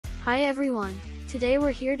Hi everyone, today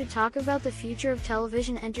we're here to talk about the future of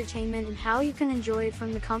television entertainment and how you can enjoy it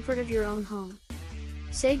from the comfort of your own home.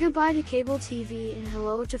 Say goodbye to cable TV and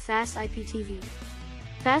hello to Fast IPTV.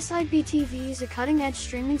 Fast IPTV is a cutting-edge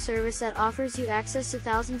streaming service that offers you access to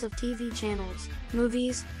thousands of TV channels,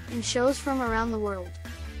 movies, and shows from around the world.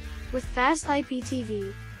 With Fast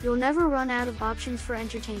IPTV, you'll never run out of options for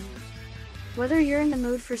entertainment. Whether you're in the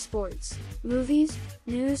mood for sports, movies,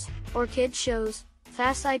 news, or kids shows,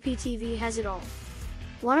 Fast IPTV has it all.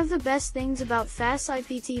 One of the best things about Fast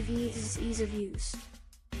IPTV is its ease of use.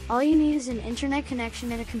 All you need is an internet connection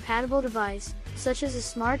and a compatible device, such as a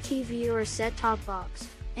smart TV or a set-top box,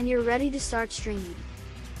 and you're ready to start streaming.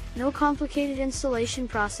 No complicated installation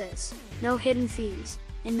process, no hidden fees,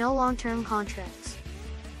 and no long-term contracts.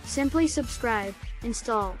 Simply subscribe,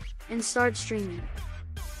 install, and start streaming.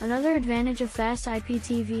 Another advantage of Fast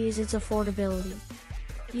IPTV is its affordability.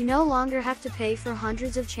 You no longer have to pay for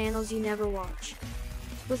hundreds of channels you never watch.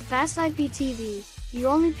 With Fast IPTV, you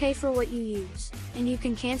only pay for what you use, and you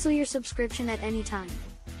can cancel your subscription at any time.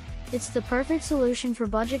 It's the perfect solution for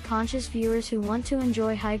budget-conscious viewers who want to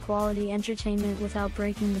enjoy high-quality entertainment without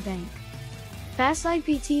breaking the bank. Fast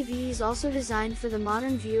IPTV is also designed for the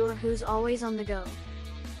modern viewer who's always on the go.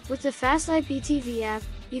 With the Fast IPTV app,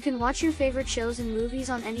 you can watch your favorite shows and movies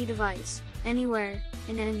on any device, anywhere,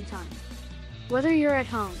 and anytime. Whether you're at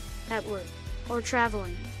home, at work, or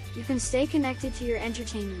traveling, you can stay connected to your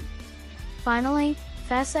entertainment. Finally,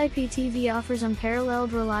 Fast IPTV offers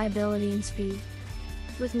unparalleled reliability and speed.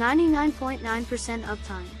 With 99.9%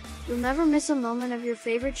 uptime, you'll never miss a moment of your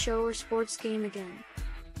favorite show or sports game again.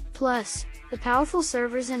 Plus, the powerful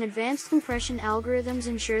servers and advanced compression algorithms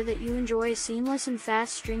ensure that you enjoy a seamless and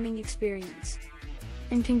fast streaming experience.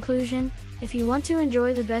 In conclusion, if you want to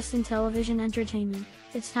enjoy the best in television entertainment,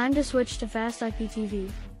 it's time to switch to Fast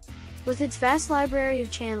IPTV. With its vast library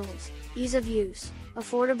of channels, ease of use,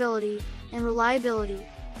 affordability, and reliability,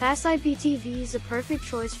 Fast IPTV is the perfect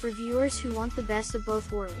choice for viewers who want the best of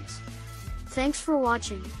both worlds. Thanks for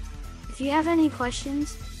watching. If you have any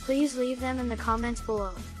questions, please leave them in the comments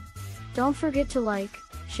below. Don't forget to like,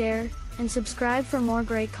 share, and subscribe for more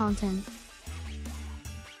great content.